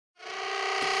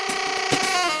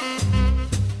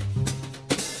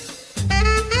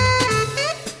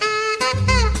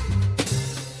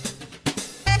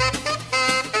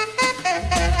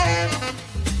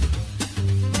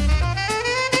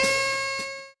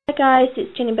Hi guys,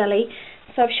 it's Jennibellie.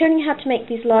 So I've shown you how to make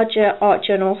these larger art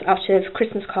journals out of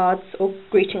Christmas cards or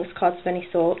greetings cards of any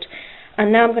sort.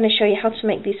 And now I'm going to show you how to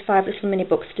make these 5 little mini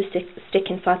books to stick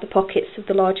inside the pockets of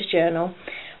the larger journal.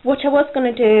 What I was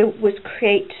going to do was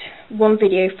create one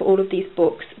video for all of these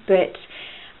books, but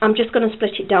I'm just going to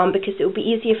split it down because it will be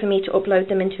easier for me to upload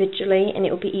them individually and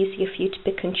it will be easier for you to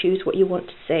pick and choose what you want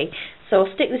to see. So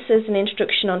I'll stick this as an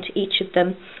introduction onto each of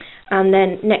them. And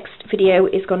then next video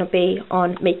is going to be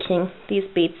on making these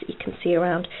beads that you can see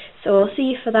around. So I'll see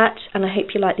you for that, and I hope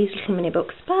you like these little mini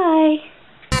books. Bye!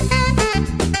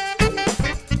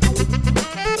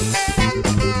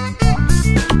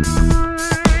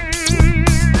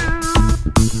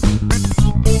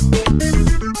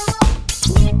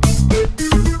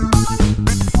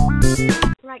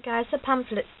 Right guys, the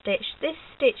pamphlet stitch. This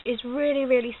stitch is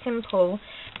really simple,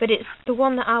 but it's the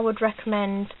one that I would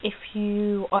recommend if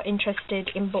you are interested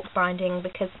in bookbinding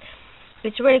because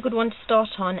it's a really good one to start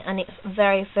on and it's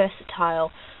very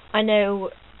versatile. I know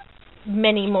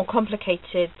many more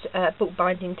complicated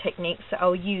bookbinding techniques that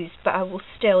I'll use, but I will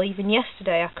still, even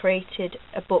yesterday I created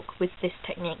a book with this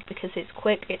technique because it's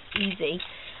quick, it's easy,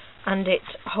 and it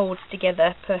holds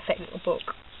together a perfect little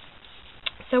book.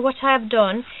 So what I have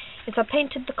done is I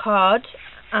painted the card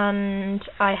and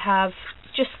I have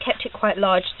just kept it quite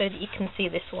large so that you can see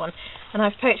this one, and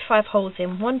I've poked 5 holes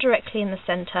in, one directly in the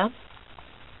centre,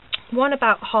 one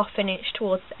about ½ an inch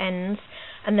towards the ends,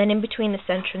 and then in between the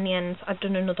centre and the ends I've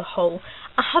done another hole.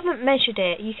 I haven't measured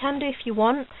it, you can do if you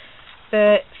want,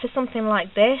 but for something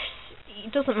like this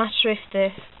it doesn't matter if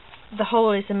the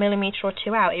hole is 1 millimetre or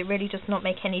 2 out, it really does not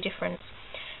make any difference.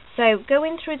 So go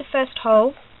in through the first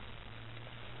hole,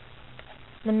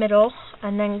 the middle,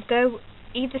 and then go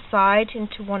either side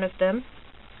into one of them.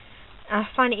 I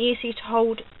find it easy to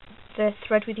hold the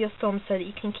thread with your thumb so that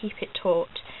you can keep it taut.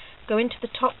 Go into the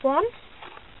top one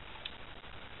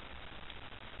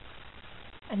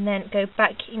and then go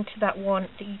back into that one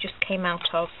that you just came out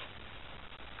of.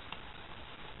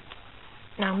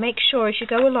 Now make sure as you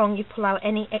go along you pull out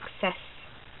any excess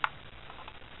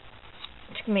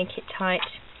to make it tight.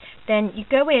 Then you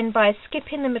go in by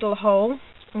skipping the middle hole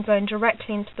and going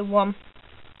directly into the one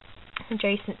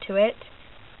adjacent to it.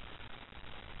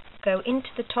 Go into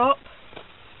the top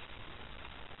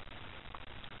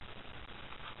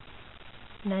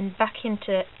and then back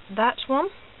into that one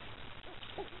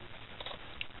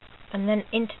and then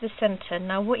into the centre.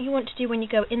 Now what you want to do when you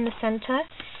go in the centre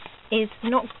is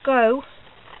not go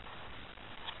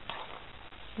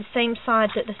the same side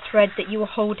that the thread that you were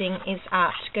holding is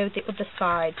at, go the other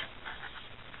side,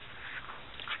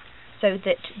 so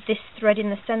that this thread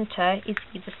in the centre is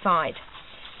either side.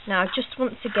 Now just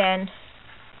once again,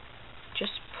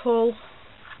 just pull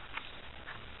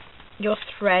your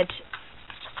thread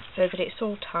so that it's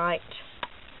all tight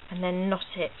and then knot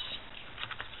it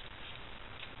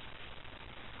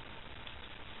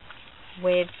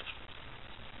with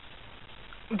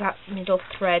that middle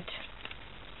thread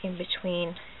in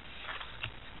between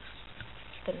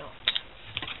the knot.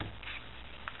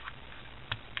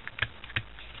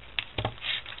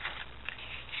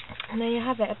 And there you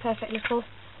have it, a perfect little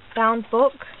bound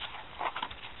book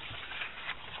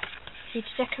for you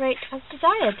to decorate as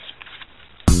desired.